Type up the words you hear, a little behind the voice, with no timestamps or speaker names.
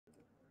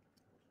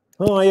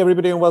Hi,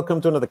 everybody, and welcome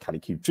to another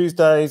Kalicube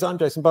Tuesdays. I'm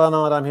Jason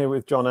Barnard. I'm here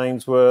with John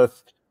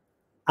Ainsworth,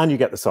 and you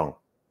get the song.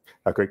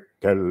 A quick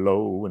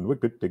hello, and we're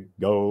good to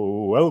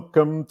go.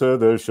 Welcome to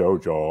the show,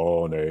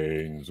 John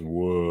Ainsworth.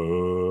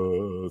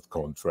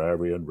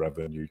 Contrarian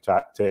revenue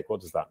tactic.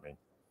 What does that mean?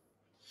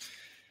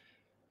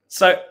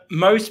 So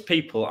most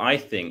people, I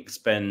think,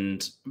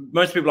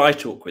 most people I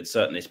talk with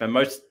certainly spend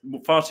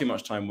far too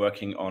much time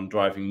working on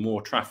driving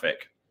more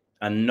traffic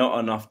and not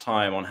enough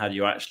time on how do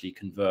you actually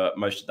convert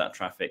most of that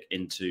traffic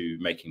into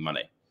making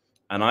money.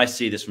 And I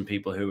see this from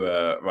people who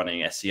are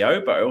running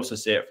SEO, but I also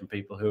see it from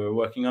people who are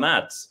working on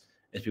ads.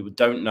 Is people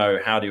don't know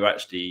how do you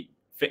actually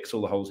fix all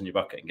the holes in your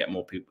bucket and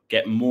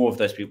get more of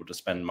those people to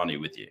spend money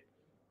with you.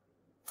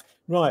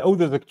 Right. Oh,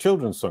 there's a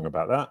children's song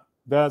about that.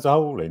 There's a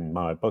hole in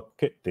my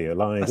bucket, dear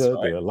Liza,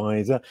 right. Dear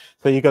Liza.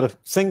 So you've got to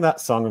sing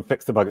that song and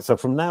fix the bucket. So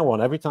from now on,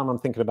 every time I'm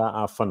thinking about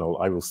our funnel,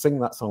 I will sing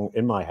that song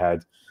in my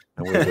head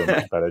and we'll do a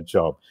much better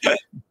job.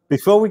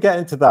 Before we get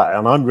into that,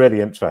 and I'm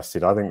really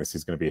interested, I think this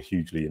is going to be a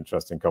hugely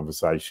interesting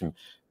conversation.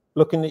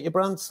 Looking at your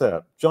brand,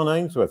 sir, John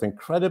Ainsworth,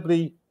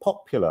 incredibly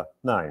popular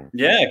name.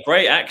 Yeah,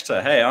 great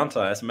actor. Hey, aren't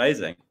I? That's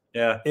amazing.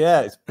 Yeah. Yeah,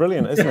 it's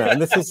brilliant, isn't it?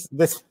 And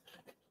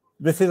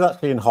this is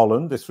actually in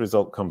Holland. This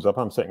result comes up.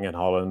 I'm sitting in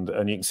Holland,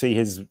 and you can see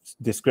his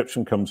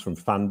description comes from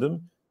Fandom,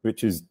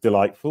 which is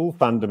delightful.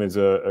 Fandom is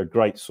a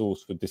great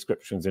source for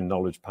descriptions in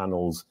knowledge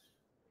panels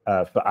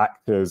for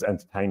actors,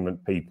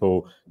 entertainment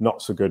people,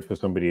 not so good for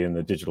somebody in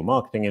the digital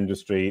marketing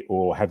industry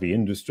or heavy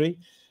industry.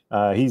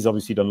 He's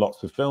obviously done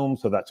lots of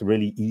films, so that's a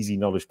really easy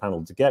knowledge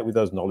panel to get with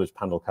those knowledge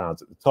panel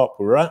cards at the top,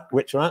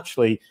 which are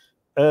actually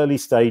early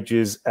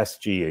stages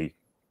SGE.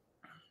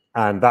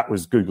 And that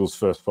was Google's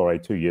first foray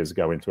 2 years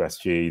ago into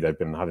SGE. They've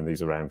been having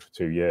these around for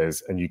 2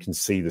 years, and you can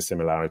see the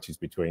similarities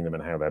between them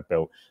and how they're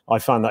built. I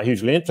found that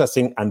hugely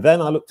interesting. And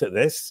then I looked at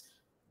this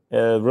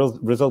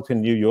result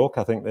in New York,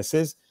 I think this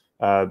is.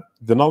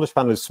 The knowledge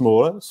panel is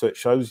smaller, so it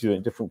shows you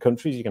in different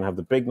countries. You can have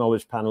the big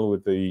knowledge panel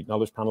with the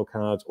knowledge panel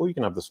cards, or you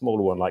can have the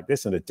smaller one like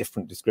this and a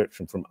different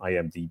description from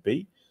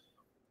IMDb.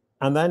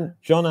 And then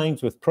John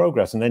Ainsworth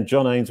Progress, and then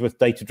John Ainsworth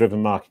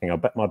Data-Driven Marketing. I'll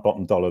bet my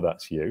bottom dollar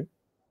that's you.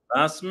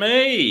 That's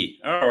me.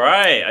 All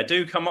right. I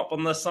do come up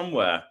on this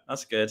somewhere.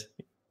 That's good.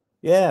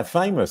 Yeah,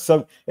 famous.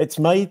 So it's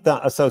made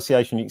that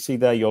association. You can see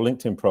there your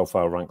LinkedIn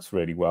profile ranks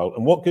really well.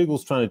 And what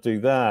Google's trying to do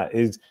there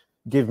is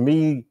give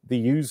me, the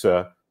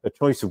user, a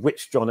choice of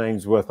which John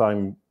Ainsworth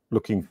I'm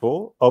looking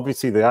for.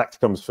 Obviously, the act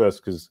comes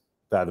first because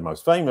they're the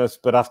most famous.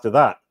 But after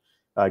that,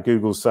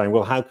 Google's saying,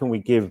 well, how can we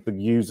give the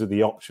user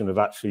the option of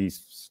actually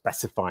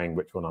specifying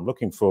which one I'm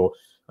looking for?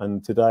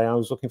 And today I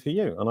was looking for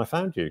you, and I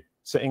found you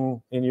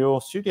sitting in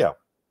your studio.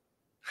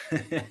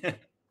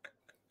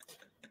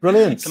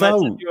 Brilliant. Can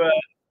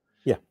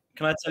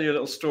I tell you a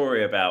little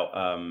story about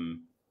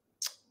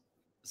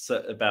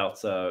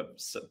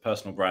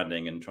personal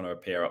branding and trying to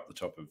appear up the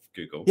top of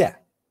Google? Yeah.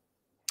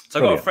 So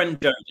I've got a friend,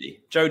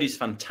 Jody. Jody's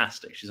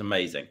fantastic. She's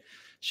amazing.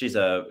 She's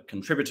a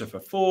contributor for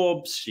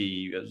Forbes.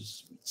 She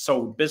has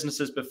sold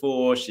businesses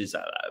before. She's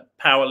a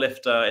power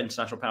lifter,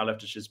 international power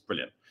lifter. She's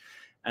brilliant.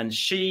 And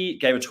she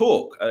gave a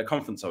talk at a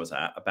conference I was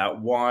at about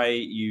why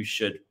you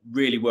should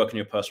really work on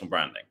your personal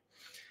branding.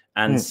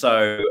 And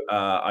so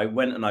I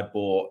went and I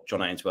bought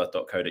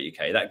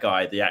johnainsworth.co.uk. That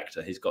guy, the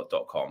actor, he's got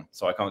 .com,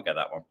 so I can't get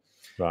that one.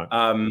 Right.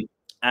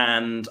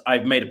 And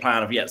I've made a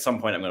plan of, at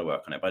some point I'm going to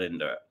work on it, but I didn't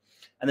do it.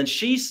 And then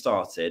she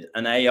started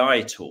an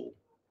AI tool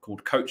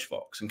called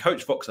CoachVox. And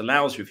CoachVox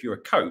allows you, if you're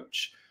a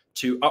coach,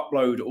 to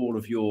upload all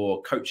of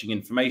your coaching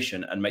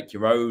information and make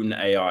your own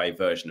AI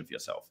version of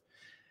yourself.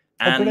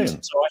 And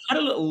so I had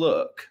a little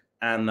look,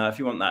 and if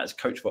you want that, it's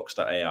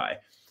coachvox.ai.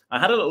 I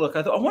had a little look.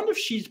 I thought, I wonder if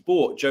she's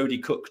bought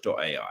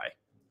jodycook.ai,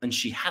 and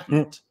she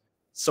hadn't.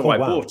 So I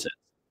bought it.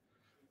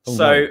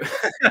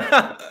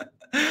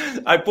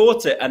 I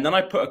bought it, and then I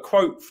put a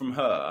quote from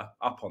her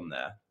up on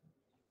there.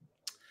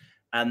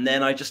 And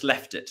then I just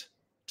left it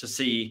to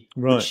see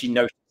what she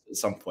noticed at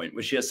some point.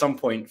 Would she at some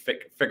point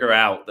figure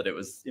out that it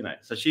was,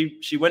 so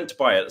she went to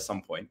buy it at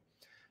some point,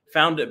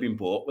 found it had been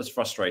bought, was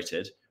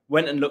frustrated,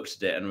 went and looked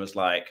at it and was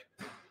like,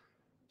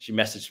 she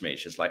messaged me.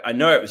 She's like, I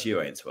know it was you,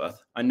 Ainsworth.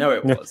 I know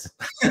it was.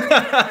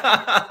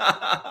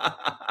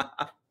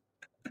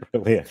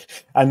 Brilliant.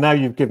 And now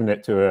you've given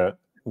it to her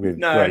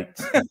with great.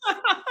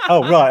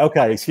 Oh, right.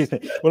 Okay. Excuse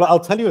me. Well, I'll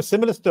tell you a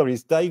similar story.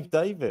 Is Dave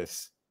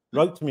Davis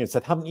wrote to me and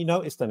said, haven't you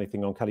noticed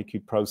anything on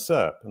Kalicube Pro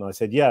SERP? And I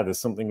said, yeah, there's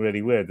something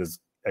really weird. There's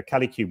a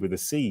Kalicube with a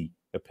C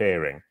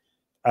appearing,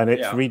 and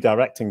it's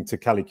redirecting to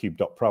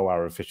kalicube.pro,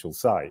 our official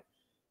site.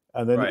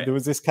 And then there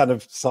was this kind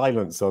of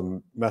silence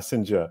on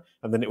Messenger.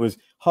 And then it was,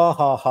 ha,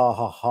 ha, ha,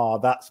 ha, ha.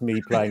 That's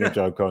me playing a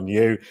joke on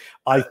you.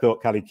 I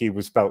thought Kalicube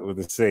was spelt with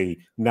a C.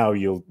 Now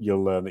you'll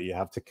learn that you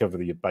have to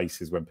cover your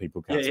bases when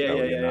people can't spell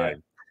your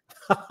name.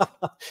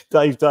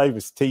 Dave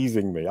Davis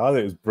teasing me. I thought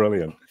it was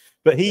brilliant.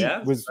 But he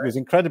was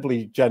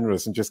incredibly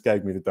generous and just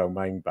gave me the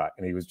domain back.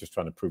 And he was just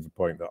trying to prove a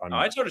point that I'm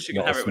I told her she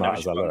can have it whenever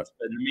she wants.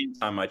 But in the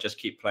meantime, I just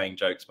keep playing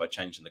jokes by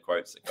changing the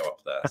quotes that go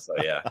up there. So,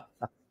 yeah.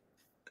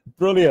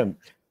 Brilliant.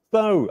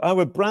 So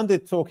our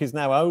branded talk is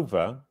now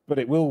over, but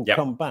it will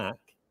come back.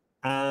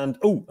 And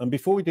and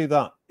before we do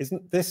that,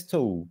 isn't this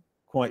tool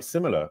quite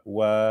similar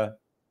where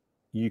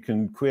you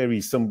can query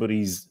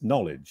somebody's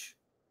knowledge?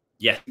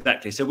 Yeah,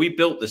 exactly. So we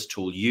built this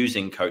tool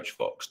using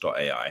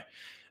coachvox.ai.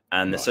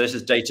 And so this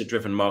is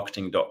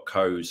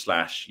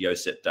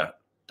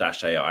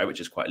datadrivenmarketing.co/Josip-AI, which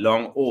is quite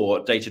long,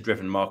 or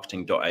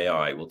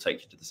datadrivenmarketing.ai will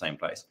take you to the same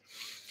place.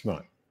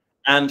 Right.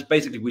 And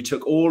basically, we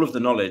took all of the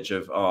knowledge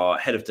of our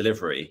head of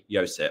delivery,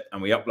 Josip,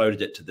 and we uploaded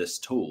it to this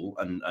tool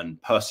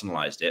and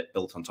personalized it,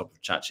 built on top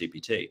of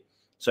ChatGPT.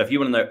 So if you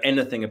want to know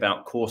anything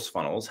about course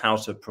funnels, how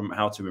to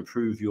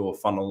improve your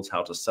funnels,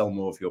 how to sell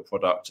more of your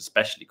product,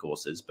 especially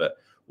courses, but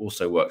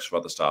also works for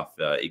other stuff,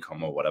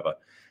 e-com or whatever,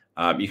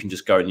 you can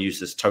just go and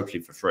use this totally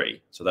for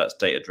free. So that's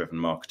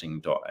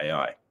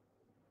datadrivenmarketing.ai.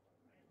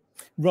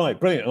 Right,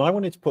 brilliant. And I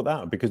wanted to put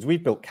that up because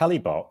we've built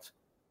Calibot,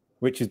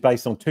 which is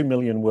based on 2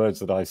 million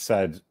words that I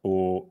said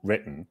or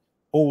written,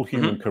 all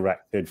human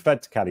corrected,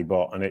 fed to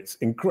Calibot, and it's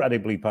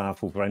incredibly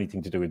powerful for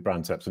anything to do with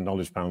brand tips and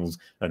knowledge panels,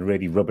 and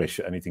really rubbish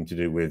at anything to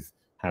do with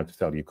how to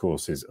sell your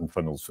courses and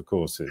funnels for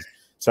courses.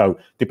 So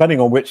depending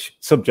on which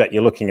subject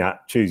you're looking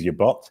at, choose your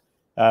bot.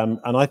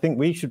 And I think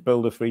we should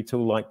build a free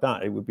tool like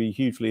that. It would be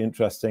hugely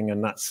interesting,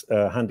 and that's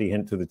a handy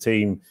hint to the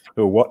team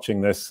who are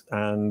watching this,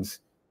 and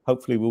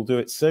hopefully we'll do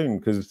it soon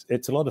because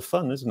it's a lot of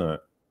fun, isn't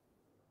it?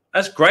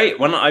 That's great.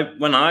 When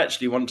I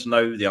actually want to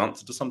know the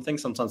answer to something,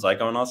 sometimes I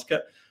go and ask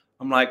it.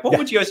 I'm like, what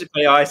would Josip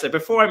AI say?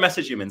 Before I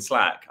message him in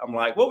Slack, I'm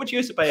like, what would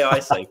Josip AI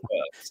say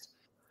first?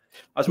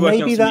 I was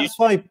working Maybe that's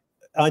why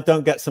I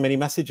don't get so many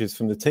messages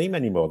from the team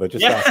anymore. They're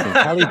just asking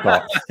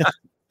Calibot.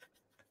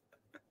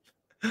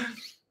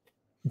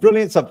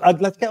 Brilliant stuff.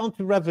 Let's get on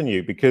to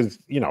revenue because,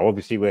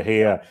 obviously we're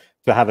here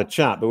to have a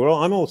chat, but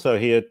I'm also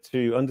here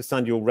to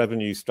understand your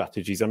revenue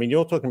strategies. I mean,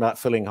 you're talking about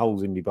filling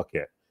holes in your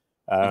bucket,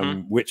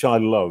 which I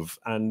love,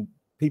 and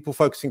people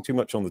focusing too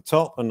much on the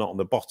top and not on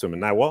the bottom.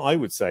 And now what I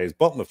would say is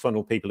bottom of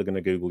funnel, people are going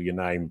to Google your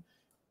name.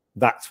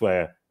 That's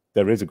where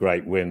there is a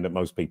great win that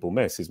most people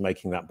miss, is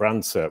making that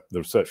brand SERP,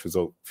 the search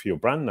result for your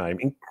brand name,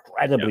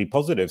 incredibly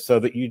positive so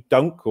that you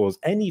don't cause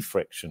any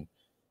friction.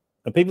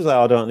 And people say,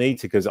 I don't need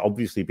to because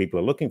obviously people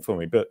are looking for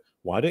me, but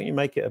why don't you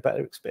make it a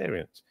better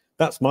experience?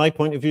 That's my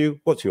point of view.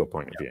 What's your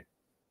point of view?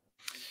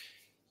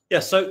 Yeah,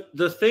 so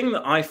the thing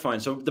that I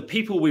find, so the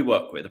people we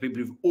work with, the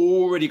people who've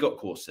already got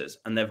courses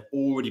and they've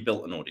already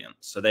built an audience.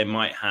 So they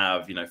might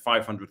have,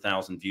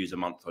 500,000 views a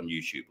month on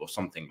YouTube or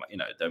something like,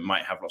 they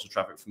might have lots of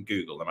traffic from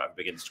Google. They might have a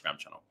big Instagram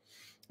channel.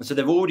 And so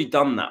they've already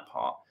done that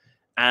part.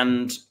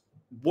 And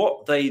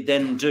what they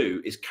then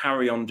do is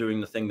carry on doing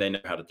the thing they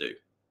know how to do.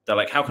 They're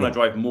like, how can I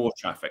drive more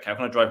traffic? How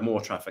can I drive more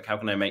traffic? How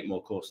can I make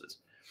more courses?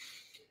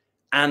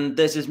 And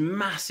there's this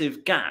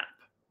massive gap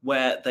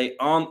where they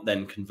aren't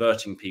then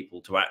converting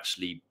people to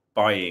actually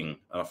buying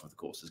enough of the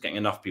courses, getting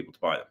enough people to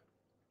buy them.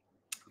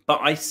 But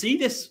I see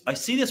this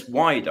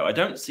wider. I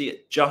don't see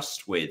it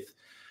just with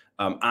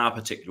our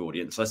particular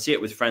audience. I see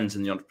it with friends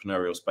in the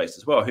entrepreneurial space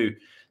as well, who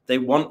they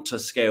want to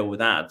scale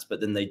with ads,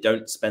 but then they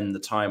don't spend the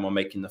time on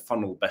making the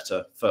funnel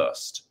better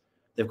first.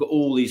 They've got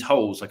all these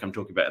holes, like I'm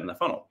talking about, in their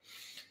funnel.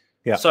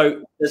 Yeah.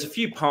 So there's a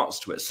few parts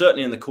to it.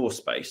 Certainly in the course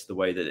space, the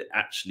way that it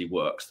actually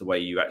works, the way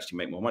you actually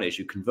make more money is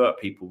you convert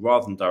people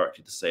rather than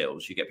directly to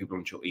sales. You get people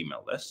onto your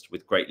email list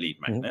with great lead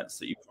magnets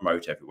that you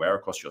promote everywhere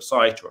across your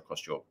site or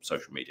across your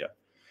social media.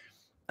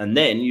 And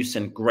then you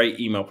send great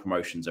email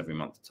promotions every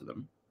month to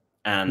them.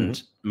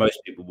 And most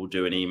people will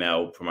do an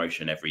email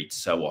promotion every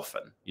so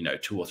often,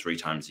 2 or 3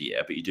 times a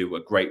year, but you do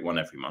a great one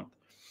every month.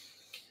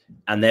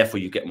 And therefore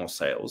you get more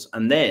sales.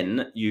 And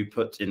then you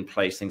put in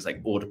place things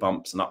like order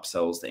bumps and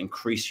upsells that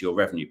increase your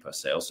revenue per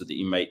sale so that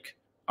you make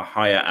a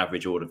higher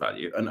average order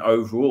value. And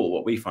overall,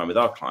 what we find with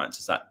our clients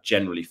is that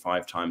generally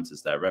 5 times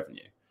is their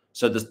revenue.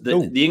 So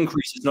the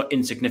increase is not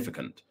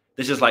insignificant.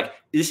 This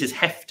is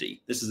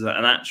hefty. This is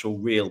an actual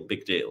real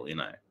big deal,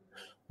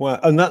 Well,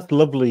 and that's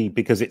lovely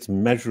because it's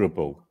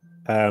measurable.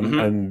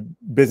 And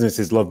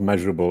businesses love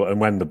measurable. And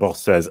when the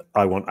boss says,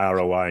 I want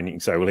ROI, and you can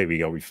say, well, here we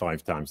go with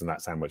 5 times, and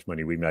that's how much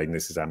money we made, and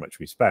this is how much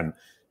we spent,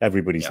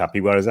 everybody's happy.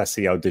 Whereas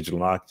SEO, digital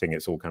marketing,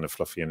 it's all kind of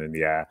fluffy and in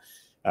the air,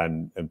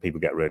 and people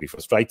get really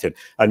frustrated.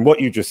 And what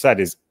you just said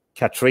is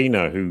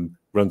Katrina, who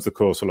runs the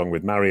course along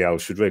with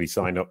Marielle, should really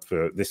sign up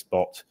for this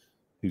bot,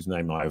 whose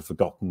name I have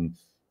forgotten,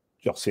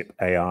 Josip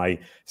AI,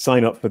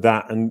 sign up for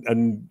that.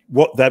 And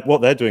what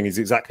they're doing is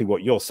exactly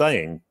what you're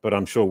saying, but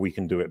I'm sure we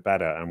can do it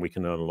better, and we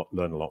can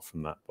learn a lot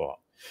from that bot.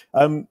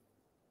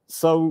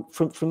 So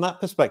from that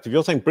perspective,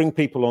 you're saying bring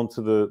people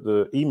onto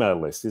the email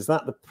list. Is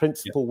that the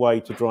principal way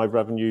to drive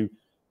revenue?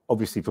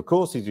 Obviously for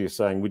courses, you're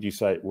saying, would you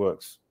say it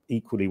works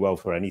equally well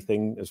for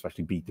anything,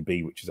 especially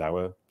B2B, which is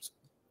our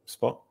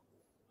spot?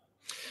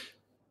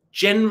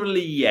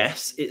 Generally,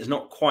 yes. It's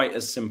not quite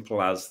as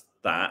simple as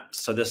that.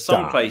 So there's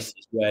some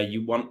places where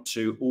you want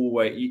to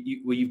always,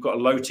 where you've got a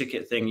low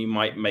ticket thing, you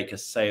might make a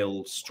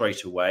sale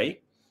straight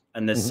away.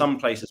 And there's some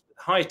places with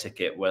high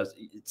ticket where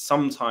it's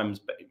sometimes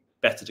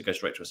better to go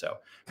straight to a sale.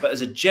 But as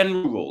a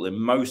general rule, in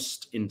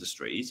most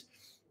industries,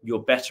 you're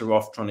better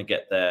off trying to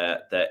get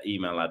their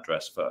email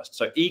address first.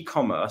 So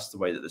e-commerce, the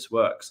way that this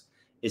works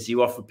is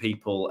you offer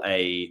people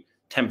a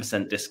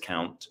 10%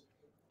 discount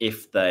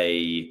if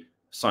they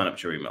sign up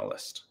to your email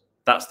list.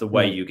 That's the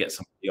way you get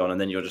somebody on, and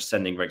then you're just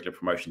sending regular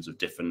promotions of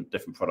different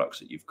products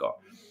that you've got.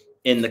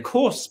 In the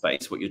course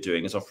space, what you're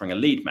doing is offering a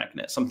lead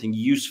magnet, something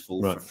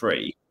useful for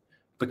free,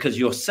 because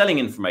you're selling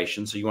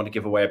information, so you want to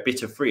give away a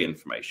bit of free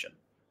information,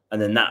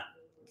 and then that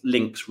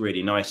links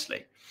really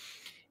nicely.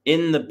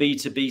 In the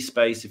B2B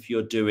space, if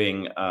you're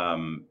doing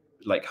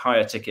like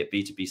higher ticket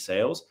B2B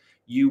sales,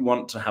 you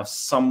want to have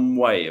some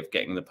way of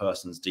getting the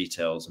person's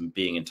details and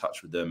being in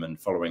touch with them and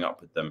following up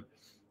with them.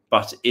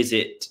 But is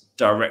it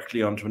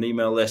directly onto an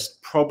email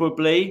list?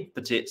 Probably,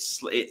 but it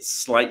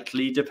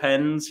slightly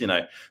depends, you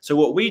know. So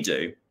what we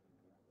do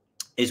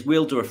is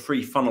we'll do a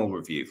free funnel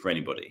review for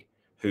anybody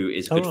who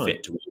is a good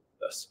fit to work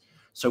with us.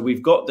 So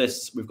we've got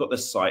this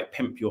site,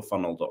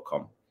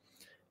 pimpyourfunnel.com.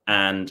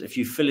 And if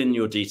you fill in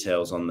your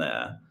details on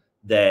there,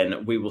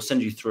 then we will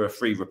send you through a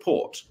free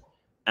report,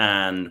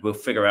 and we'll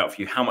figure out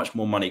for you how much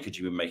more money could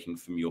you be making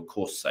from your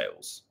course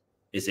sales.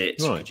 Is it,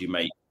 could you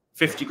make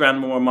 50 grand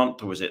more a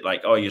month, or is it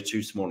like, oh, you're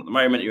too small at the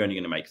moment, you're only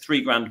going to make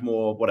 3 grand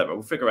more, whatever.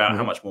 We'll figure out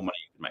how much more money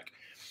you can make.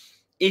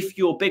 If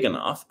you're big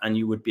enough and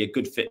you would be a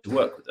good fit to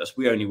work with us,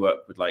 we only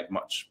work with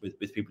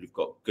with people who've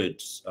got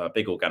good,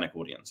 big organic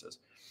audiences.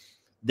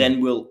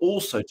 Then we'll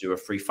also do a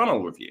free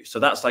funnel review. So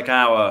that's like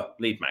our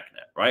lead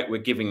magnet, right?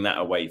 We're giving that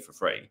away for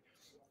free.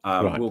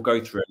 We'll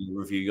go through and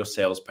review your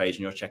sales page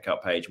and your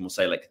checkout page, and we'll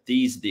say, like,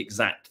 these are the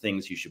exact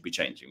things you should be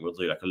changing. We'll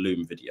do like a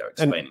Loom video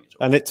explaining it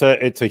all. And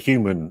it's a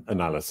human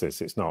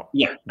analysis. It's not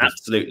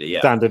absolutely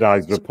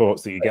standardized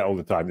reports that you get all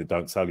the time that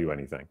don't sell you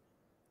anything.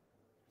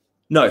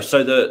 No,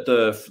 so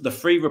the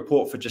free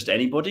report for just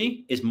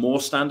anybody is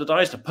more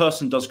standardized. A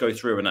person does go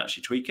through and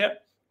actually tweak it,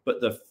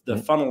 but the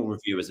funnel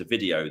review is a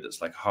video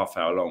that's like a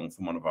half-hour long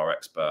from one of our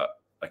expert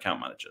account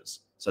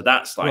managers. So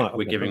that's like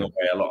we're giving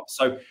away a lot.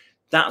 So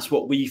that's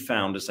what we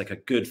found is like a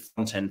good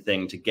front-end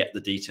thing to get the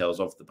details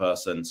of the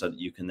person, so that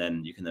you can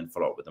then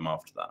follow up with them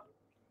after that.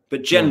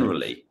 But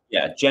generally,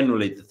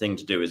 generally the thing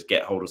to do is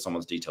get hold of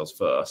someone's details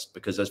first,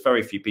 because there's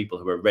very few people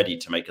who are ready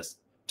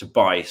to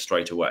buy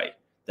straight away.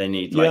 They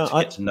need to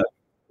get to know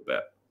a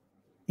bit.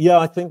 Yeah,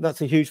 I think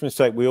that's a huge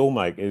mistake we all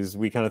make, is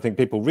we kind of think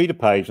people read a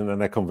page and then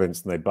they're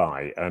convinced and they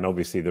buy. And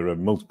obviously there are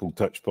multiple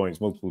touch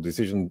points, multiple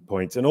decision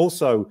points. And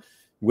also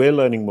we're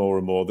learning more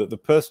and more that the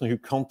person who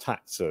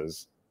contacts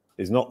us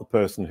is not the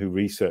person who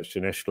researched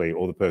initially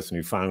or the person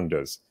who found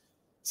us.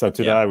 So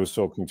today I was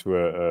talking to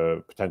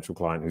a potential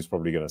client who's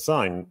probably going to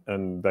sign,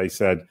 and they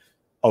said,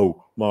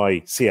 oh,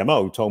 my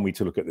CMO told me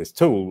to look at this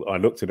tool. I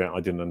looked at it. I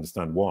didn't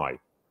understand why.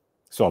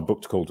 So I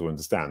booked a call to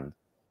understand,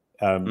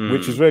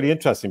 which is really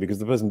interesting, because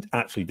the person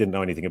actually didn't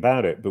know anything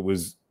about it, but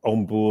was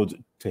on board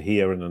to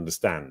hear and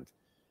understand.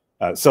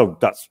 So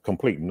that's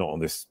completely not on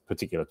this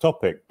particular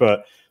topic,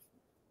 but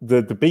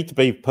the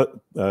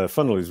B2B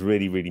funnel is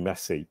really, really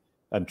messy.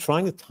 And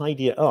trying to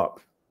tidy it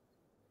up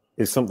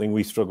is something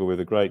we struggle with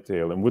a great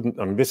deal.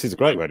 And this is a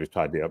great way to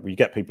tidy it up. You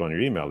get people on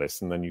your email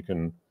list, and then you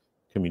can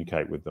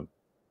communicate with them.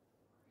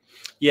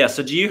 Yeah.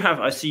 So do you have?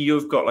 I see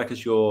you've got like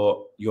as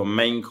your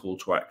main call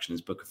to action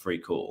is book a free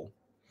call.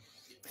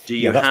 Do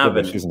you have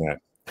rubbish, isn't it?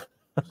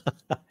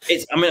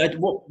 It's. I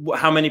mean,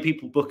 how many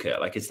people book it?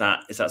 Like, is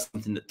that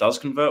something that does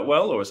convert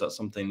well, or is that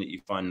something that you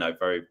find no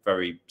very,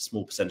 very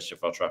small percentage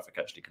of our traffic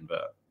actually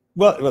convert?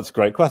 Well, that's a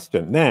great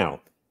question.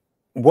 Now,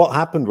 what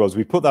happened was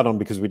we put that on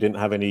because we didn't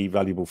have any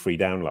valuable free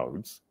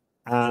downloads.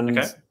 And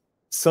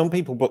some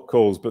people book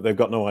calls, but they've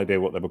got no idea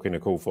what they're booking a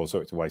call for, so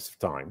it's a waste of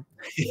time.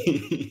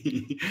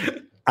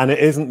 And it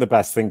isn't the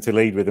best thing to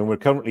lead with. And we're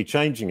currently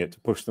changing it to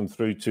push them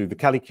through to the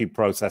Kalicube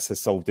process has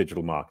solved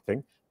digital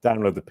marketing.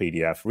 Download the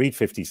PDF, read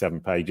 57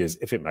 pages.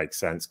 If it makes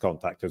sense,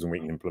 contact us and we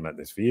can implement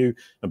this for you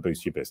and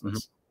boost your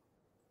business.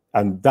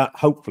 And that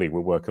hopefully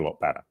will work a lot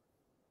better.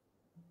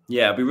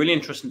 Yeah, it'd be really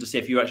interesting to see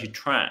if you actually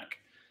track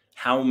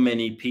how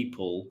many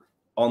people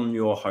on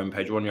your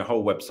homepage or on your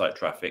whole website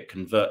traffic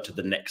convert to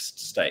the next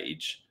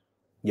stage.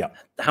 Yeah.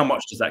 How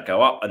much does that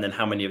go up? And then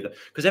how many of them?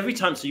 Because every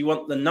time, so you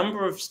want the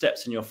number of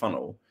steps in your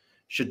funnel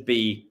should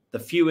be the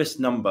fewest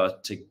number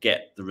to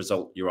get the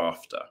result you're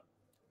after.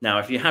 Now,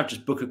 if you have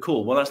just book a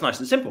call, well, that's nice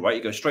and simple, right?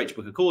 You go straight to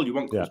book a call. You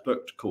want calls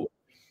booked, cool.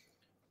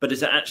 But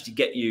does it actually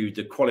get you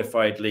the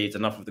qualified leads,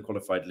 enough of the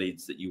qualified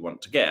leads that you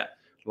want to get?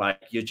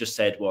 Like you just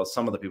said, well,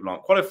 some of the people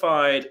aren't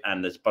qualified,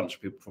 and there's a bunch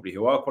of people probably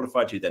who are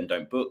qualified who then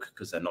don't book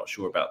because they're not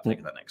sure about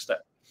taking that next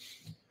step.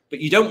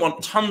 But you don't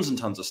want tons and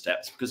tons of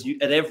steps, because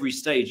at every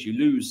stage you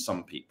lose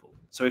some people.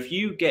 So if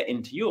you get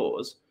into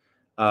yours,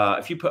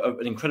 if you put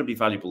an incredibly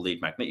valuable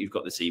lead magnet, you've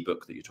got this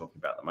ebook that you're talking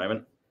about at the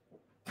moment.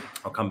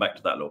 I'll come back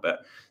to that a little bit.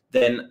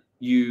 Then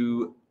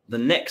the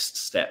next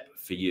step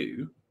for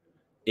you,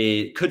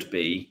 it could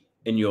be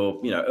in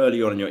your,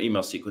 early on in your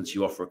email sequence,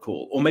 you offer a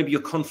call, or maybe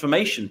your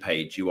confirmation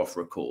page, you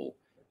offer a call,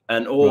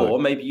 or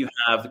maybe you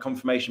have the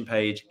confirmation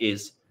page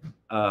is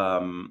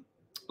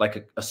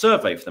like a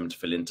survey for them to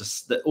fill in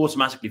that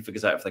automatically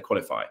figures out if they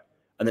qualify.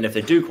 And then if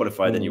they do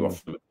qualify, then you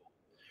offer them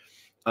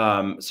a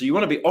call. So you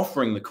want to be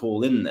offering the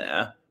call in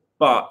there,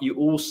 but you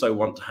also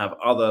want to have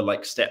other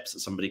like steps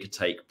that somebody could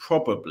take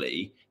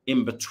probably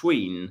in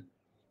between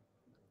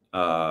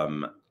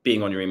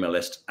being on your email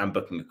list and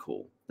booking a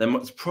call. Then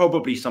it's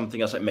probably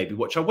something else, like maybe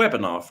watch a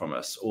webinar from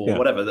us or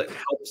whatever that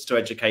helps to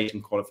educate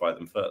and qualify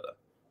them further.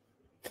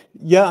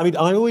 Yeah, I mean,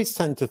 I always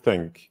tend to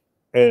think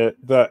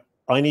that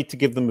I need to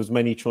give them as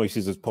many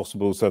choices as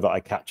possible so that I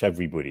catch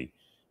everybody.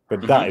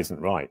 But that isn't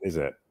right, is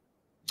it?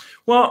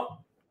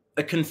 Well,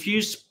 a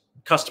confused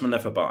customer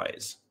never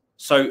buys.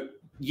 So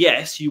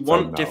yes, you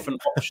want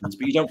different options,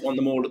 but you don't want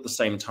them all at the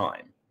same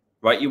time,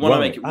 right? You want to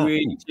make it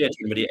really clear to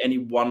anybody at any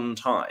one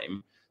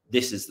time,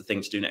 this is the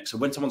thing to do next. So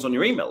when someone's on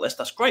your email list,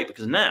 that's great,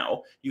 because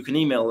now you can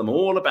email them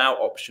all about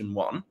option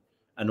one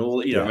and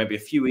all, you know, maybe a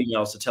few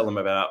emails to tell them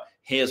about,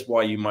 here's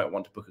why you might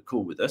want to book a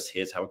call with us.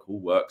 Here's how a call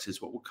works.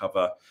 Here's what we'll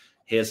cover.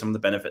 Here's some of the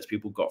benefits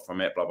people got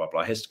from it, blah, blah,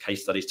 blah. Here's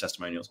case studies,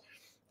 testimonials.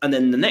 And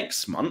then the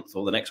next month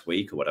or the next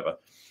week or whatever,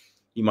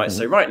 you might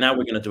say, right now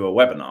we're going to do a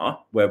webinar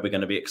where we're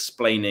going to be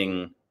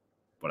explaining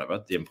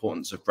whatever, the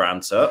importance of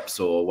brand SERPs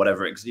or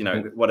whatever, you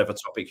know, whatever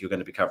topic you're going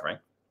to be covering.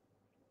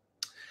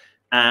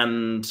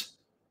 And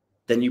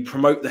then you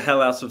promote the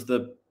hell out of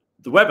the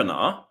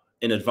webinar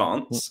in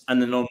advance. And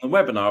then on the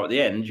webinar at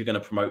the end, you're going to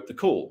promote the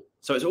call.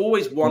 So it's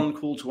always one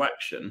call to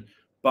action,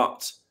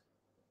 but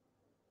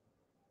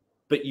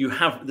you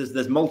have,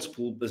 there's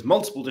multiple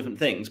different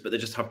things, but they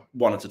just have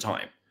one at a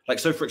time. Like,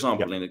 so for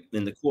example,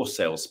 in the course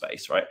sales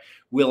space, right,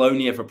 we'll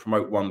only ever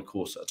promote one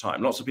course at a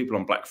time. Lots of people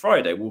on Black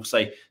Friday will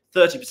say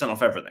 30%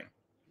 off everything,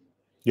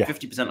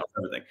 50% off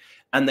everything.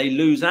 And they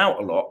lose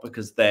out a lot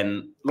because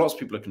then lots of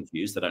people are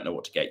confused. They don't know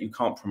what to get. You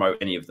can't promote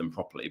any of them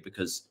properly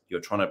because you're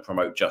trying to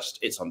promote just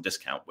it's on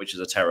discount, which is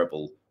a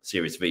terrible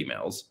series of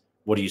emails.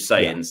 What do you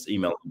say in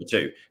email number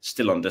 2?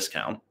 Still on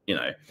discount. You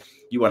know,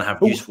 you want to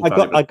have useful.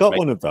 I got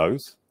one of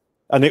those.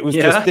 And it was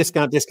just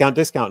discount, discount,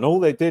 discount. And all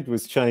they did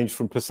was change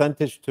from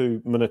percentage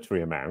to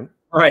monetary amount.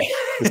 Right.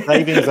 The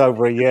savings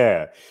over a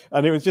year.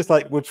 And it was just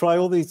like, we'll try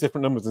all these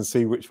different numbers and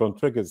see which one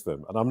triggers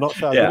them. And I'm not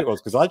sure how good it was,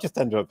 because I just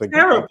ended up thinking,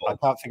 I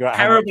can't figure out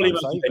how much I'm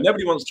saving.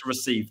 Nobody wants to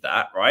receive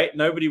that, right?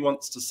 Nobody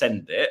wants to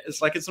send it.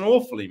 It's like, it's an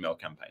awful email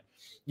campaign.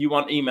 You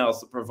want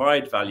emails that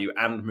provide value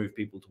and move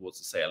people towards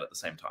the sale at the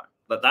same time.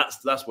 But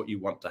that's what you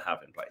want to have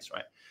in place,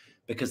 right?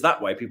 Because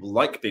that way people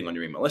like being on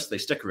your email list. They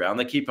stick around,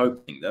 they keep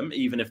opening them,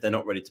 even if they're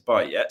not ready to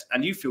buy yet.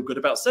 And you feel good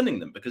about sending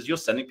them because you're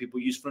sending people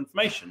useful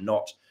information,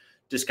 not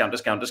discount,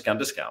 discount, discount,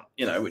 discount,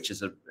 you know, which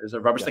is a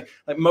rubbish thing.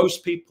 Like,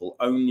 most people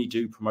only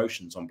do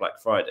promotions on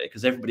Black Friday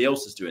because everybody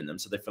else is doing them.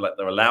 So they feel like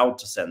they're allowed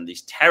to send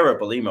these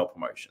terrible email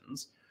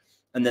promotions,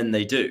 and then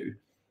they do.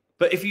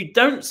 But if you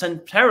don't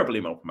send terrible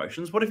email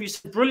promotions, what if you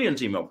send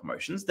brilliant email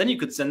promotions? Then you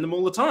could send them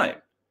all the time.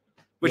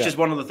 Which is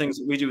one of the things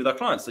that we do with our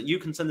clients, that you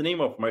can send an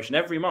email promotion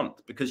every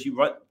month because you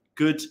write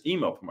good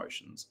email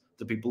promotions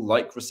that people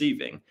like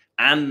receiving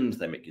and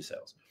they make you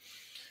sales.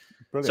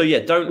 Brilliant. So yeah,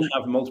 don't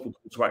have multiple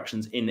call to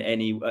actions in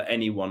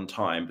any one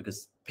time,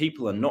 because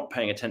people are not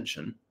paying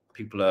attention.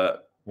 People are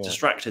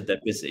distracted.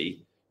 They're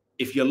busy.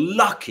 If you're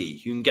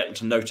lucky, you can get them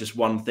to notice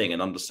one thing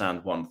and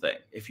understand one thing.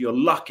 If you're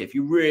lucky, if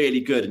you're really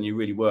good and you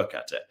really work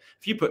at it,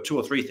 if you put 2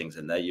 or 3 things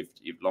in there,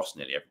 you've lost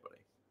nearly everybody.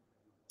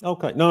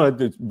 Okay, no,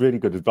 it's really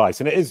good advice.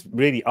 And it is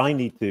really,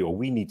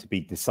 we need to be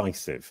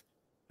decisive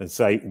and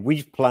say,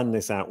 we've planned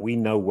this out. We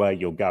know where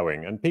you're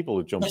going. And people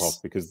will jump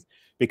off because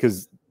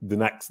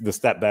the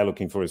step they're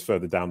looking for is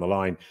further down the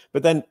line.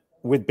 But then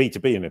with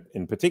B2B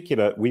in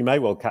particular, we may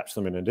well catch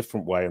them in a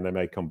different way, and they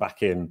may come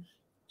back in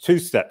to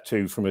step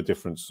 2 from a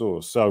different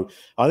source. So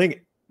I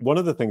think one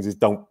of the things is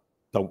don't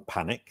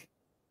panic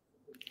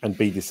and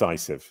be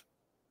decisive.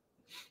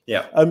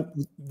 Yeah.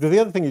 The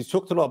other thing is, you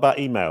talked a lot about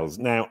emails.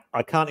 Now,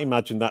 I can't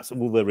imagine that's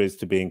all there is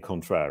to being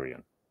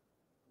contrarian.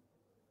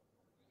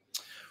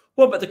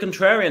 Well, but the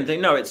contrarian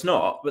thing, no, it's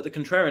not. But the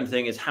contrarian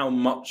thing is how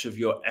much of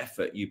your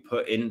effort you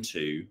put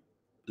into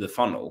the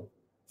funnel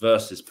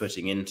versus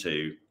putting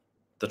into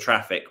the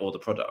traffic or the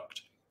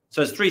product. So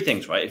there's 3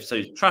 things, right?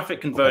 So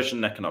traffic, conversion,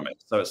 and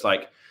economics. So it's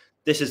like,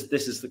 this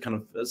is the kind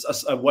of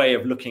a way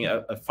of looking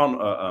at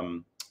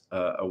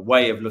a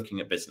way of looking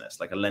at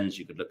business, like a lens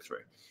you could look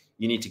through.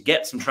 You need to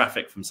get some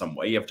traffic from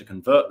somewhere. You have to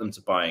convert them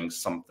to buying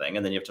something,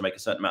 and then you have to make a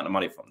certain amount of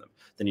money from them.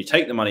 Then you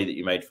take the money that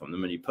you made from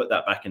them and you put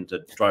that back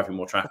into driving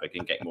more traffic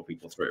and getting more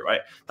people through,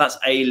 right? That's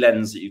a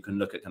lens that you can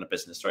look at kind of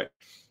business through.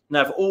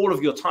 Now, if all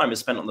of your time is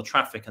spent on the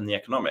traffic and the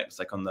economics,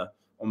 like on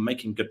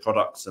making good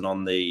products and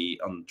on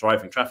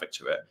driving traffic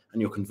to it,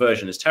 and your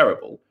conversion is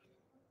terrible,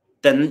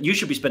 then you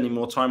should be spending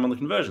more time on the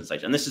conversion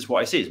stage. And this is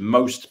what I see is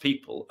most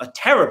people are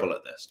terrible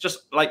at this.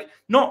 Just like,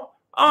 not,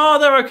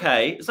 they're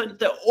okay. It's like,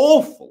 they're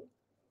awful.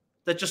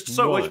 They're just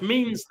so, which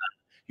means that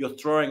you're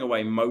throwing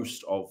away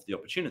most of the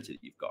opportunity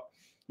that you've got.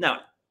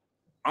 Now,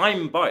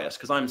 I'm biased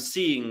because I'm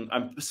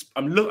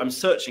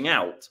searching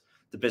out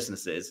the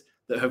businesses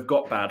that have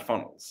got bad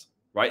funnels,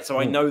 right? So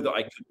I know that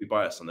I could be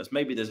biased on this.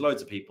 Maybe there's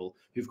loads of people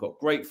who've got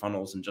great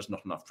funnels and just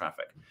not enough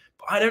traffic.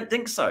 But I don't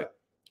think so.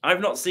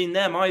 I've not seen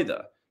them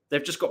either.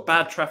 They've just got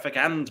bad traffic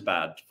and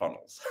bad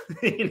funnels,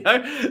 you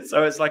know?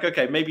 So it's like,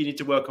 okay, maybe you need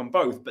to work on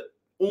both, but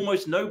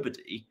almost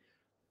nobody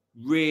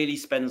really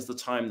spends the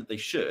time that they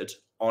should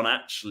on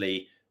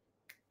actually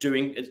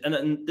doing it.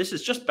 And this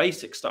is just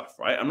basic stuff,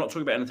 right? I'm not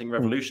talking about anything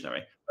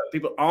revolutionary. But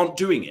people aren't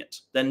doing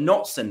it. They're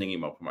not sending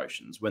email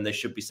promotions when they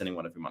should be sending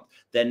one every month.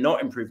 They're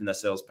not improving their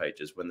sales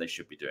pages when they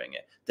should be doing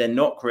it. They're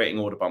not creating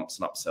order bumps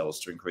and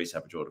upsells to increase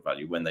average order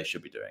value when they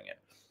should be doing it.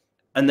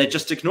 And they're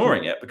just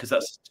ignoring it because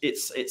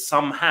it's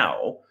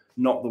somehow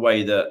not the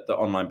way that the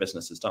online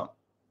business is done.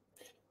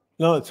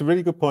 No, it's a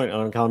really good point.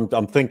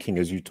 I'm thinking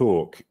as you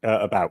talk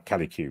about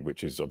Kalicube,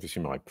 which is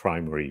obviously my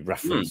primary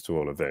reference to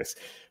all of this.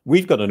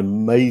 We've got an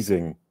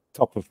amazing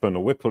top of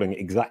funnel. We're pulling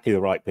exactly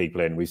the right people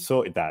in. We've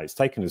sorted that. It's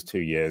taken us 2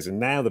 years. And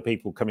now the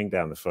people coming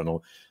down the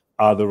funnel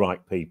are the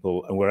right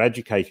people. And we're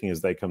educating as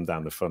they come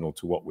down the funnel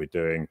to what we're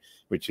doing,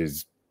 which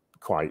is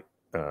quite,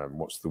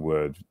 what's the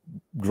word,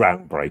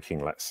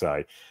 groundbreaking, let's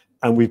say.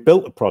 And we've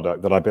built a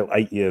product that I built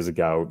 8 years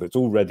ago that's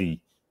already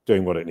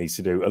doing what it needs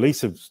to do.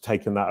 Elisa's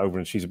taken that over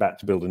and she's about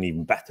to build an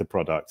even better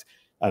product.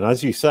 And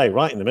as you say,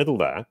 right in the middle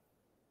there,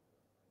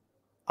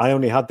 I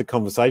only had the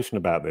conversation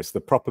about this,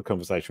 the proper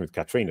conversation with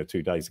Katrina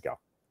 2 days ago.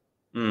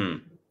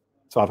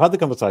 So I've had the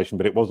conversation,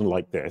 but it wasn't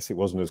like this. It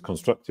wasn't as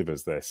constructive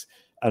as this.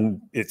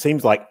 And it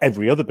seems like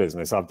every other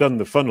business, I've done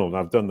the funnel and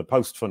I've done the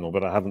post funnel,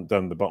 but I haven't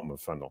done the bottom of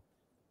funnel.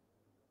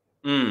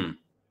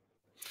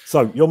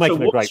 So you're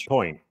making a great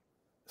point.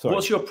 Sorry.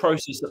 What's your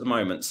process at the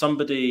moment?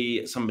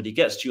 Somebody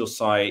gets to your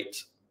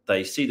site,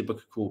 they see the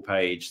book a call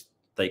page,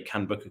 they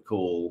can book a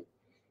call,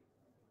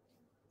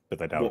 but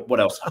they don't. What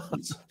else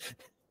happens?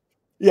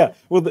 Yeah,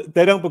 well,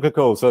 they don't book a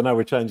call, so now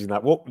we're changing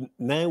that.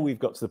 Now we've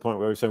got to the point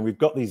where we're saying we've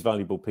got these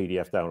valuable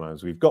PDF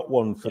downloads. We've got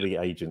one for the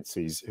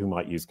agencies who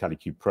might use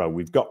Kalicube Pro.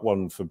 We've got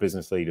one for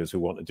business leaders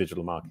who want a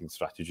digital marketing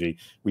strategy.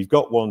 We've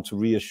got one to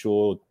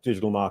reassure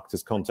digital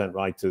marketers, content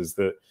writers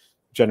that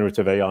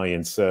generative AI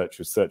in search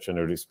with search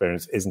generative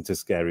experience isn't as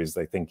scary as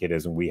they think it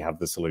is, and we have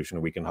the solution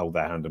and we can hold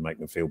their hand and make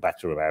them feel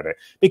better about it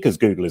because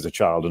Google is a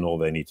child and all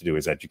they need to do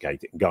is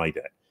educate it and guide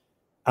it.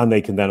 And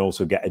they can then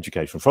also get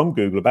education from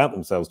Google about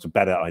themselves to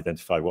better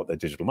identify what their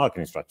digital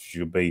marketing strategy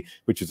should be,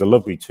 which is a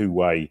lovely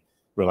two-way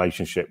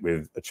relationship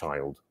with a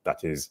child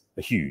that is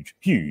a huge,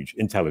 huge,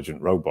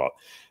 intelligent robot.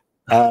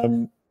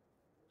 And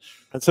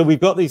so we've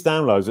got these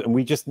downloads and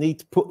we just need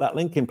to put that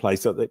link in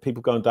place so that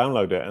people go and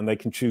download it and they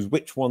can choose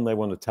which one they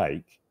want to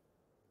take,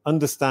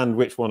 understand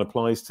which one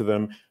applies to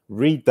them,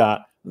 read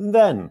that, and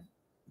then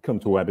come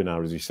to a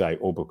webinar, as you say,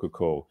 or book a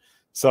call.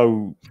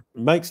 So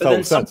it makes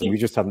total sense and we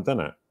just haven't done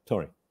it.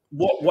 Sorry.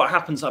 What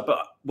happens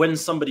when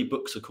somebody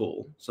books a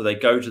call? So they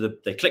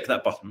click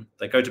that button,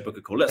 they go to book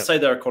a call. Let's say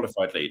they're a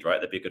qualified lead, right?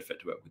 They'd be a good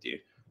fit to work with you.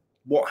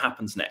 What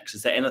happens next?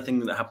 Is there anything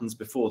that happens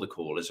before the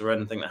call? Is there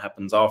anything that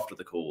happens after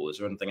the call? Is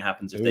there anything that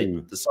happens if they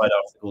decide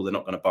after the call they're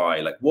not going to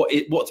buy? Like what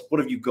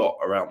have you got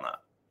around that?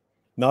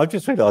 No, I've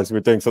just realized we're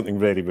doing something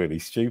really, really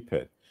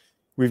stupid.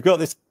 We've got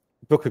this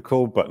book a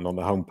call button on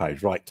the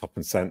homepage, right top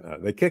and center.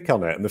 They click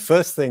on it, and the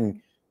first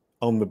thing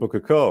on the book a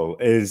call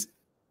is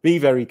be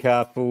very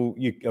careful.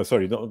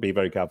 Not be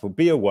very careful.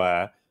 Be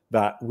aware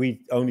that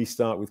we only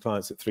start with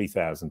clients at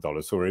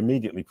 $3,000. So we're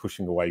immediately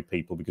pushing away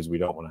people because we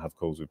don't want to have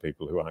calls with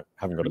people who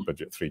haven't got a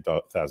budget of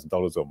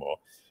 $3,000 or more.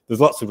 There's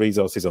lots of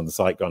resources on the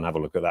site. Go and have a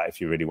look at that if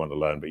you really want to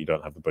learn, but you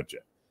don't have the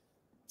budget.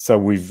 So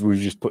we've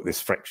just put this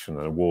friction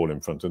and a wall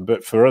in front of them.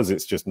 But for us,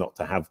 it's just not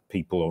to have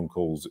people on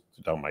calls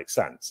that don't make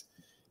sense.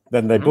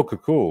 Then they book a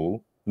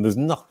call, and there's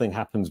nothing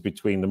happens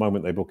between the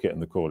moment they book it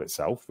and the call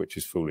itself, which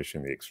is foolish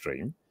in the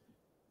extreme.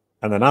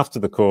 And then after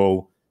the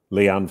call,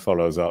 Leanne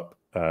follows up,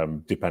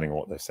 depending on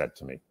what they've said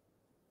to me.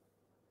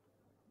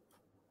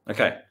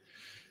 Okay.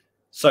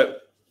 So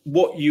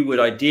what you would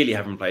ideally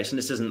have in place, and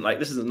this is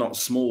not a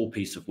small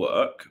piece of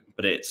work,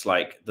 but it's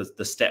like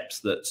the steps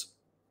that,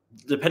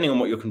 depending on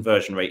what your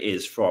conversion rate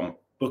is from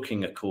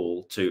booking a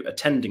call to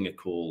attending a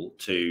call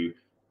to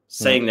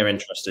saying they're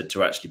interested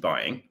to actually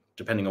buying,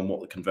 depending on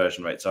what the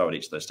conversion rates are at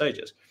each of those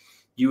stages,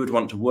 you would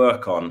want to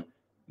work on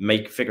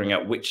figuring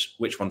out which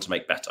one to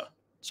make better.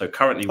 So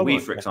currently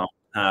for example,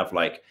 have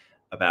like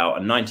about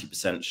a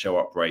 90% show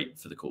up rate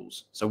for the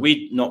calls. So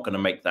we're not going to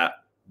make that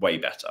way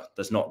better.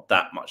 There's not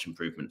that much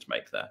improvement to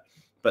make there.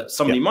 But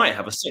somebody might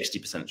have a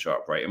 60% show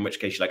up rate, in which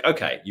case you're like,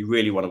 okay, you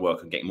really want to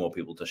work on getting more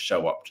people to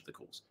show up to the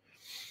calls.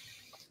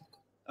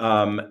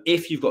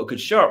 If you've got a good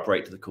show up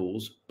rate to the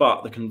calls,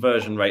 but the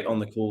conversion rate on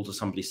the call to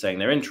somebody saying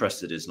they're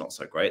interested is not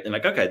so great, then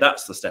like, okay,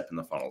 that's the step in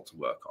the funnel to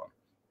work on.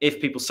 If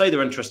people say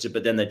they're interested,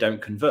 but then they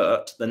don't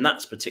convert, then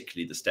that's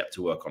particularly the step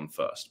to work on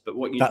first. But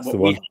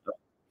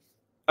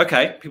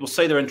okay, people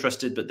say they're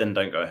interested, but then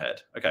don't go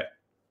ahead. Okay.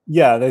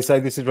 Yeah, they say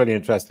this is really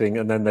interesting,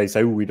 and then they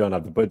say, oh, we don't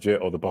have the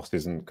budget, or the boss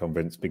isn't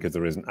convinced because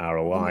there isn't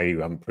ROI. You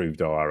haven't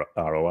proved our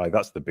ROI.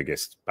 That's the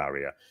biggest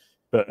barrier.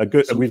 But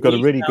we've got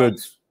a really good.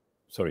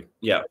 Sorry.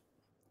 Yeah.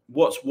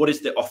 What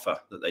is the offer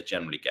that they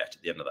generally get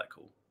at the end of that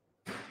call?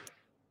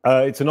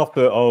 It's an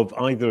offer of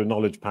either a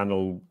knowledge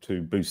panel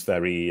to boost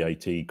their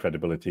EEAT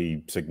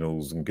credibility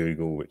signals and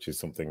Google, which is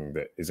something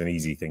that is an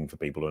easy thing for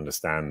people to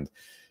understand,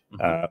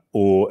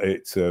 or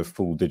it's a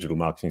full digital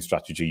marketing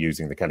strategy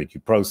using the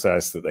Kalicube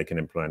process that they can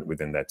implement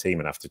within their team.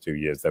 And after 2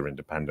 years, they're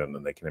independent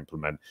and they can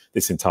implement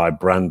this entire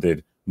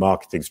branded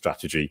marketing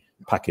strategy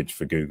packaged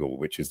for Google,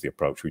 which is the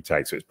approach we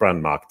take. So it's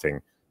brand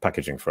marketing,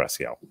 packaging for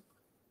SEO.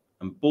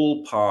 And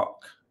ballpark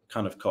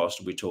kind of cost,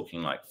 are we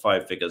talking like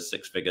 5 figures,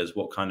 6 figures?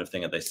 What kind of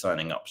thing are they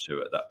signing up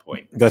to at that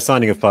point? They're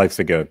signing a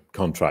 5-figure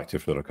contract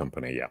if they're a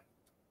company, yeah.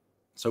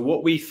 So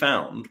what we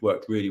found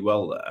worked really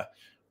well there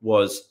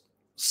was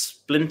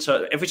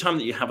splinter. Every time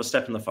that you have a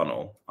step in the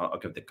funnel, I'll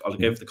give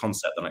the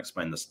concept, then I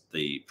explain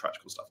the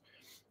practical stuff.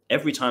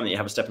 Every time that you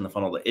have a step in the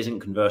funnel that isn't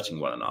converting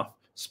well enough,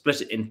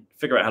 split it in,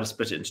 figure out how to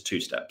split it into 2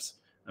 steps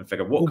and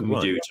figure what can we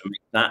do to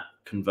make that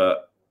convert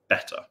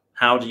better?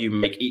 How do you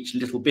make each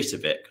little bit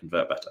of it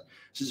convert better?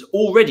 So it's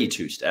already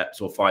 2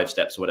 steps or 5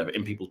 steps or whatever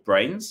in people's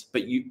brains,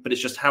 but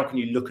it's just how can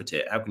you look at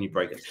it? How can you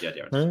break it to the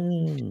idea?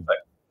 So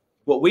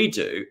what we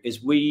do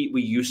is we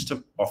used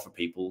to offer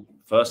people,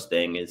 first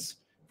thing is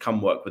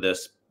come work with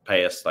us,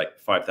 pay us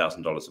like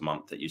 $5,000 a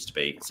month. It used to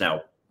be, it's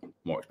now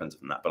more expensive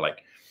than that, but like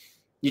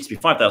it used to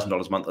be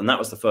 $5,000 a month. And that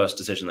was the first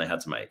decision they had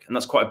to make. And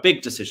that's quite a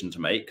big decision to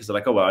make because they're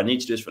like, oh, well, I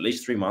need to do this for at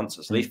least 3 months.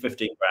 It's at least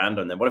 15 grand.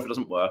 And then what if it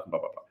doesn't work? And blah,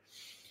 blah,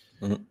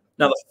 blah.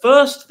 Now, the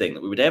first thing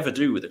that we would ever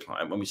do with a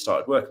client when we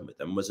started working with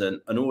them was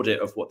an audit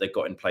of what they've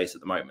got in place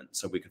at the moment.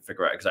 So we could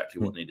figure out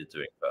exactly what needed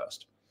doing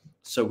first.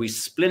 So we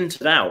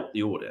splintered out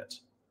the audit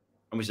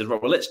and we said,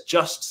 right, well, let's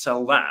just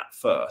sell that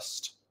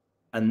first.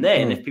 And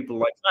then if people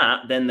like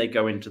that, then they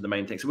go into the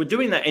main thing. So we're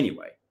doing that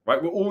anyway,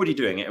 right? We're already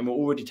doing it and we're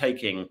already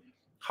taking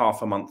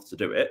half a month to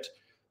do it,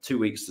 2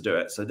 weeks to do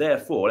it. So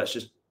therefore, let's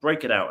just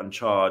break it out and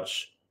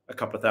charge a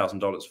couple of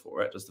 $1,000s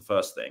for it as the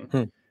first thing.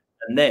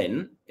 And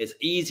then it's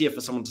easier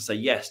for someone to say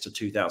yes to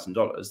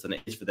 $2,000 than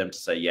it is for them to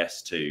say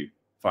yes to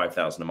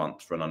 $5,000 a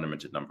month for an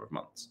unlimited number of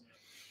months.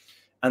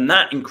 And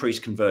that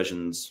increased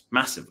conversions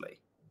massively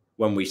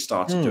when we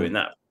started doing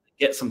that.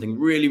 Get something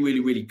really, really,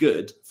 really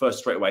good first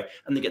straight away,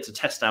 and they get to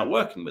test out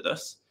working with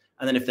us.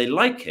 And then if they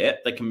like it,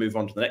 they can move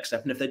on to the next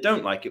step. And if they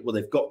don't like it, well,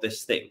 they've got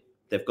this thing.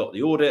 They've got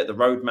the audit, the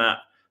roadmap,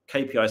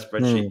 KPI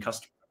spreadsheet,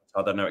 customer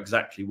avatar. They know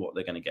exactly what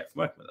they're going to get from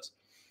working with us.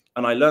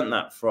 And I learned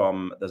that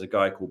from, there's a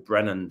guy called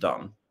Brennan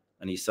Dunn,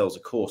 and he sells a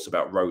course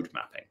about road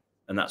mapping.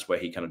 And that's where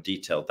he kind of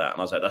detailed that. And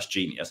I was like, that's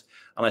genius.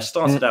 And I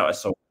started out, I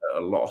sold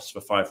at a loss for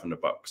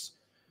 $500.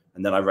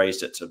 And then I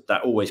raised it to,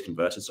 that always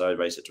converted. So I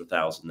raised it to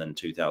 1,000, then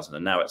 2,000,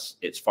 and now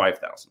it's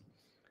 5,000.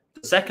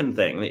 The second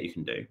thing that you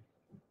can do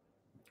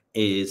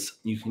is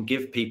you can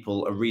give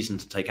people a reason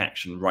to take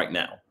action right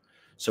now.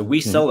 So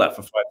we sell that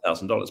for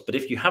 $5,000. But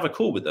if you have a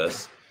call with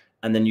us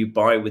and then you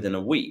buy within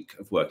a week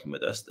of working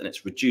with us, then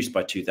it's reduced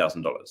by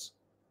 $2,000.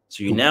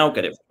 So you now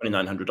get it for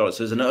 $2,900. So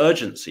there's an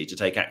urgency to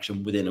take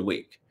action within a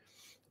week.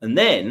 And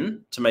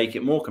then to make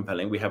it more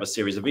compelling, we have a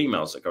series of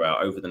emails that go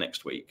out over the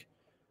next week,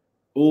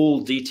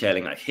 all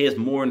detailing, like, here's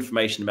more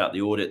information about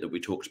the audit that we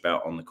talked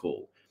about on the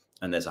call.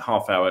 And there's a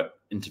half-hour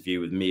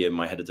interview with me and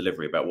my head of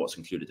delivery about what's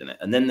included in it.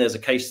 And then there's a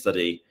case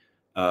study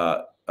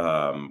where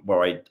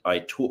I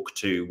talk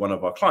to one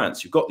of our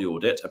clients who got the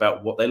audit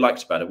about what they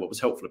liked about it, what was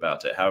helpful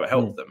about it, how it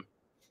helped them.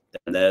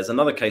 And there's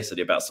another case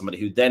study about somebody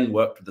who then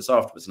worked with us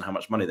afterwards and how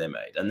much money they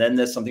made. And then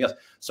there's something else.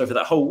 So for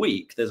that whole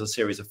week, there's a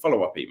series of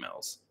follow-up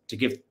emails to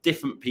give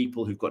different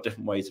people who've got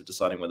different ways of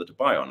deciding whether to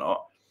buy or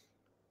not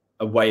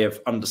a way of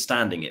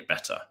understanding it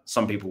better.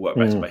 Some people work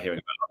better by hearing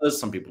about others.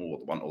 Some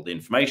people want all the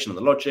information and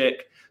the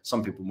logic.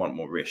 Some people want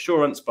more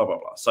reassurance, blah, blah,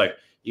 blah. So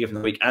you give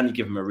them the week and you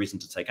give them a reason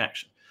to take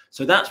action.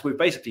 So we've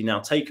basically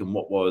now taken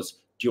what was,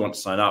 do you want to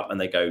sign up?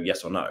 And they go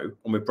yes or no.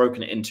 And we've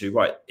broken it into,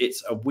 right,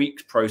 it's a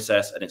week's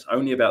process and it's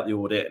only about the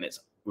audit and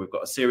we've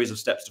got a series of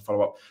steps to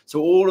follow up. So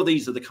all of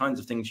these are the kinds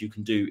of things you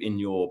can do in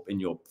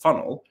your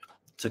funnel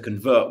to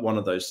convert one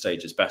of those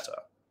stages better.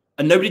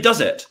 And nobody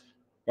does it,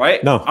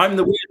 right? No. I'm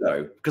the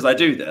weirdo because I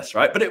do this,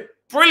 right? But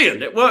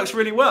brilliant. It works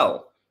really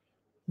well.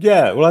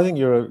 Yeah, well, I think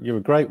you're a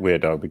great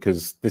weirdo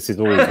because this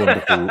is always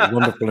wonderful,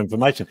 wonderful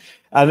information.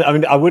 And I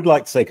mean, I would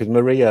like to say, because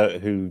Maria,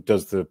 who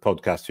does the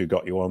podcast, who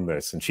got you on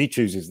this, and she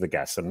chooses the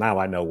guests, and now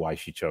I know why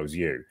she chose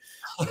you,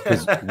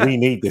 because we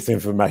need this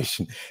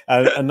information.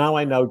 And now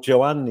I know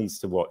Joanne needs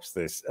to watch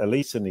this,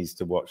 Elisa needs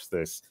to watch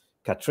this,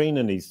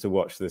 Katrina needs to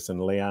watch this, and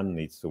Leanne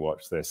needs to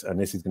watch this. And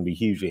this is going to be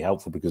hugely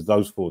helpful because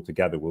those four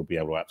together will be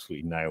able to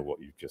absolutely nail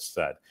what you've just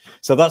said.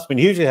 So that's been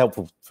hugely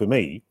helpful for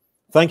me.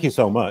 Thank you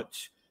so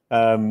much.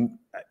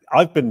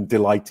 I've been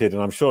delighted,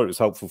 and I'm sure it was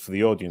helpful for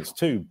the audience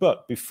too.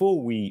 But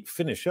before we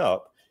finish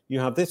up, you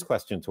have this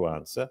question to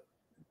answer.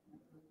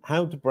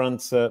 How do brand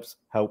SERPs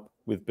help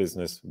with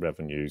business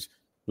revenues?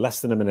 Less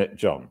than a minute,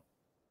 John.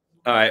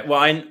 All right. Well,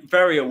 I'm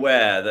very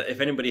aware that if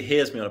anybody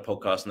hears me on a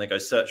podcast and they go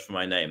search for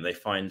my name, they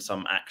find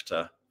some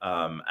actor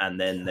and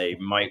then they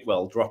might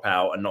well drop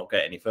out and not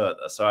get any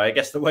further. So I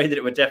guess the way that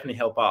it would definitely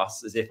help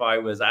us is if I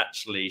was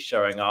actually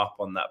showing up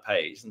on that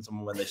page and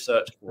someone, when they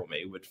search for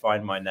me, would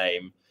find my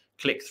name,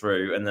 click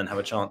through, and then have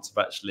a chance of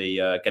actually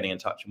getting in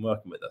touch and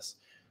working with us.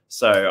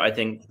 So I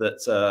think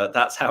that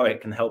that's how it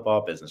can help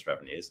our business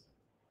revenues.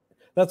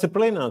 That's a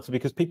brilliant answer,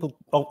 because people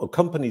or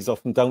companies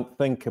often don't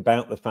think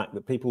about the fact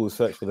that people will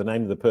search for the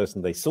name of the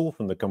person they saw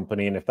from the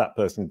company, and if that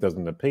person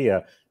doesn't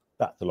appear,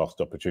 that's a lost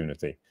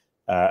opportunity.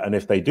 And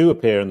if they do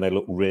appear and they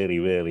look really,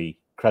 really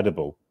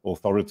credible,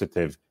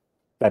 authoritative,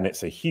 then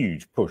it's a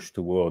huge push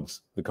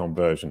towards the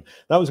conversion.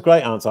 That was a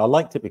great answer. I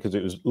liked it because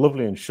it was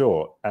lovely and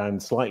short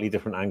and slightly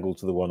different angle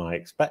to the one I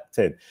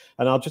expected.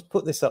 And I'll just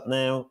put this up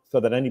now so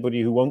that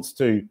anybody who wants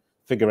to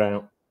figure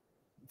out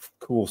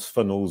course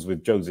funnels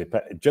with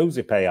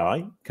Joseph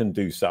AI can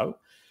do so.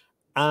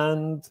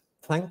 And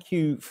thank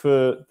you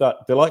for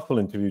that delightful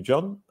interview,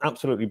 John.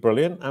 Absolutely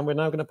brilliant. And we're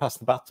now going to pass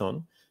the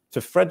baton to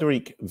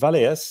Frederic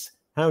Vallius,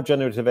 how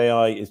generative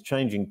AI is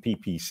changing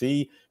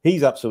PPC.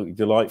 He's absolutely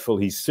delightful.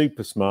 He's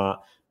super smart.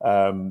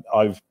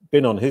 I've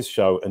been on his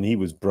show and he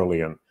was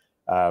brilliant.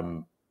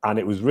 And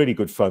it was really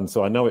good fun.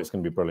 So I know it's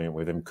going to be brilliant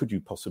with him. Could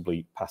you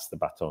possibly pass the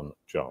baton,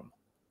 John?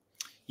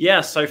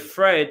 Yeah, so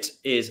Fred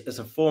is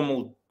a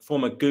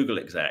former Google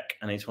exec,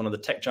 and he's one of the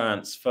tech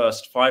giant's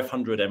first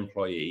 500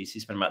 employees. He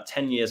spent about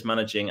 10 years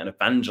managing and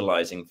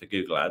evangelizing for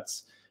Google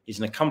Ads. He's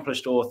an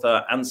accomplished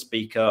author and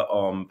speaker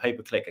on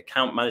pay-per-click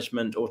account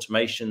management,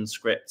 automation,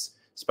 scripts,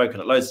 spoken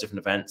at loads of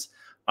different events.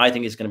 I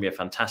think he's going to be a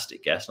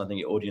fantastic guest, and I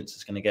think your audience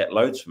is going to get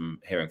loads from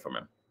hearing from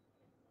him.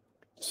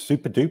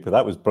 Super duper.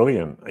 That was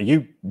brilliant.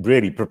 You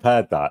really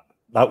prepared that.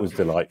 That was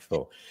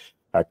delightful.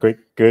 A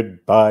quick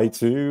goodbye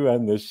to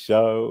end the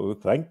show.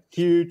 Thank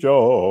you,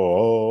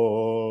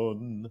 John.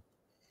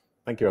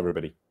 Thank you,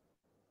 everybody.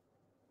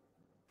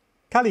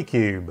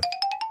 Kalicube.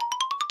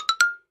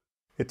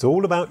 It's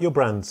all about your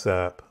brand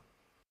SERP.